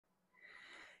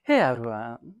Hey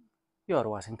everyone, you are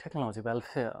watching Technology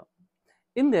Welfare.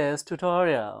 In this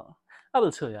tutorial, I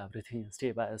will show you everything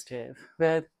step by step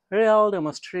with real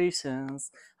demonstrations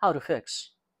how to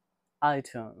fix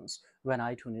iTunes when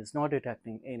iTunes is not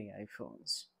detecting any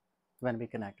iPhones when we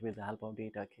connect with the help of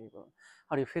data cable.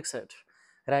 How do you fix it?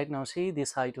 Right now, see,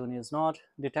 this iTunes is not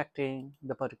detecting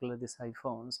the particular this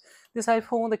iPhones. This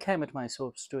iPhone that came at my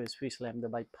source to especially the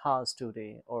bypass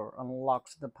today or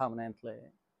unlocked the permanently.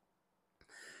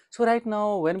 So right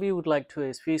now, when we would like to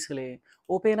especially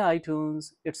open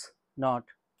iTunes, it's not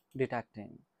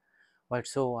detecting. But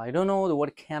so I don't know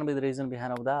what can be the reason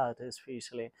behind of that,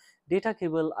 especially data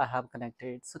cable I have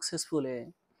connected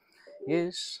successfully.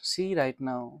 Yes, see right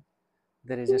now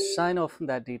there is a sign of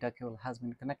that data cable has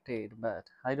been connected, but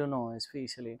I don't know,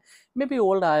 especially maybe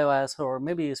old iOS or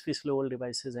maybe especially old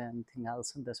devices and anything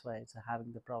else, and that's why it's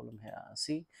having the problem here.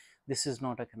 See, this is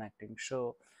not a connecting.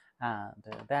 So and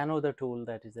the another tool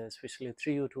that is especially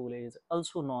 3U tool is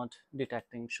also not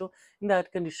detecting. So in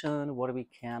that condition, what we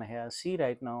can here see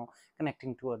right now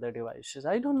connecting to other devices,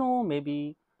 I don't know,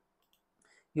 maybe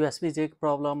USB jack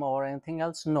problem or anything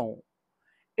else. No,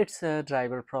 it's a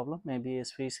driver problem, maybe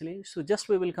especially. So just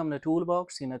we will come to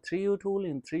toolbox in a 3U tool.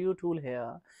 In 3U tool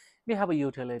here, we have a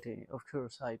utility, of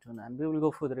course, iTunes, and we will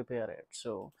go for the repair it.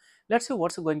 So let's see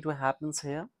what's going to happen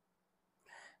here.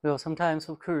 Well, sometimes,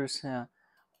 of course,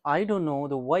 I don't know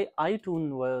the why iTunes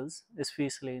was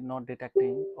especially not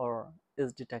detecting or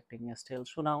is detecting still.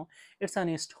 So now it's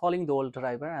uninstalling the old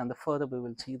driver, and the further we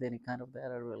will see that any kind of the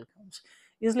error will comes.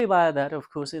 Easily by that, of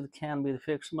course, it can be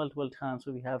fixed multiple times.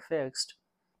 We have fixed.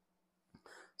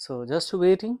 So just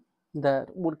waiting that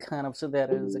what kind of so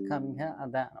there is coming here,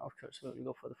 and then of course we'll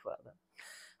go for the further.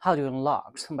 How do you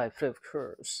unlock by free of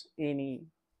course any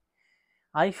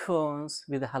iPhones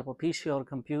with the help of PC or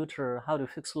computer? How to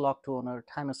fix lock to owner,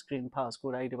 time screen,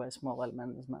 passcode, iDevice, mobile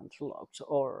management locks,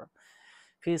 or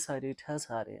Face ID, Touch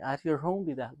ID at your home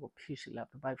with the help of PC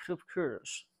laptop by free of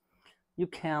course. You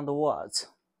can watch.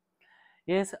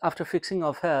 Yes, after fixing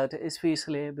of it,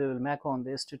 especially we will make on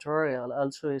this tutorial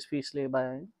also especially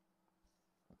by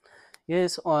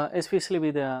yes, especially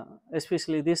with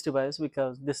especially this device,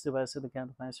 because this device is the kind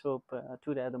of my soap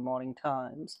today at the morning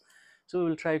times. So we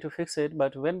will try to fix it.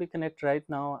 But when we connect right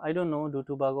now, I don't know due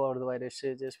to bug or the virus,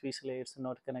 especially it's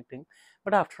not connecting.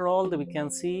 But after all, we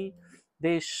can see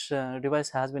this device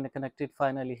has been connected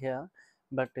finally here.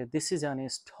 But this is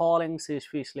uninstalling,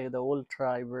 especially the old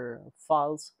driver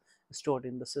files stored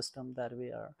in the system that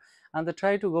we are. And they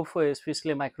try to go for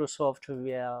especially Microsoft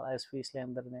via especially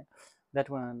under that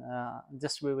one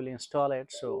just we will install it.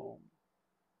 So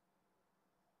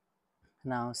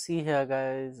now see here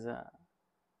guys,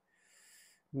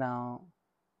 now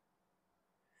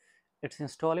it's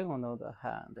installing. On the other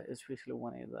hand, especially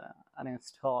one is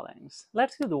uninstalling.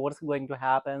 Let's see what's going to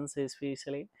happen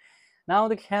especially. Now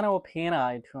the can open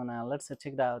iTunes. Let's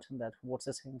check it out that what's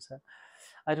the things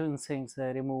iTunes things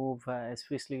remove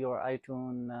especially your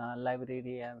iTunes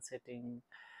library and setting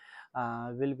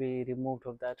will be removed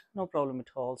of that, no problem at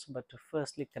all. But to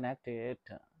firstly connect it,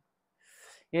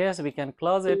 yes, we can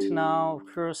close it now.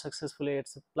 Of course, successfully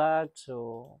it's plugged.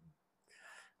 So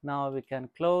now we can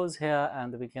close here,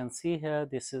 and we can see here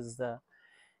this is the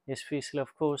especially,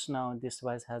 of course, now this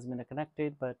device has been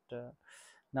connected. But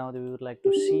now we would like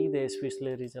to see the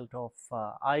especially result of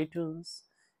iTunes.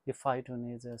 If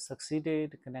iTunes is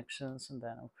succeeded connections, and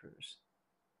then of course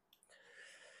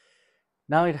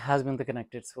now it has been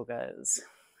connected. So guys,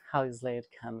 how easily it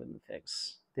can be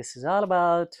fixed. This is all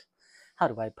about how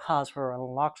to bypass or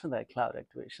unlock the cloud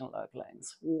activation lock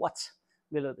links. What?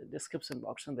 Below the description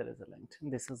box, and there is a link.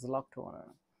 This is the lock toner.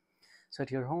 So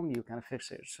at your home you can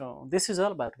fix it. So this is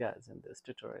all about guys in this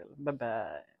tutorial. Bye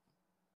bye.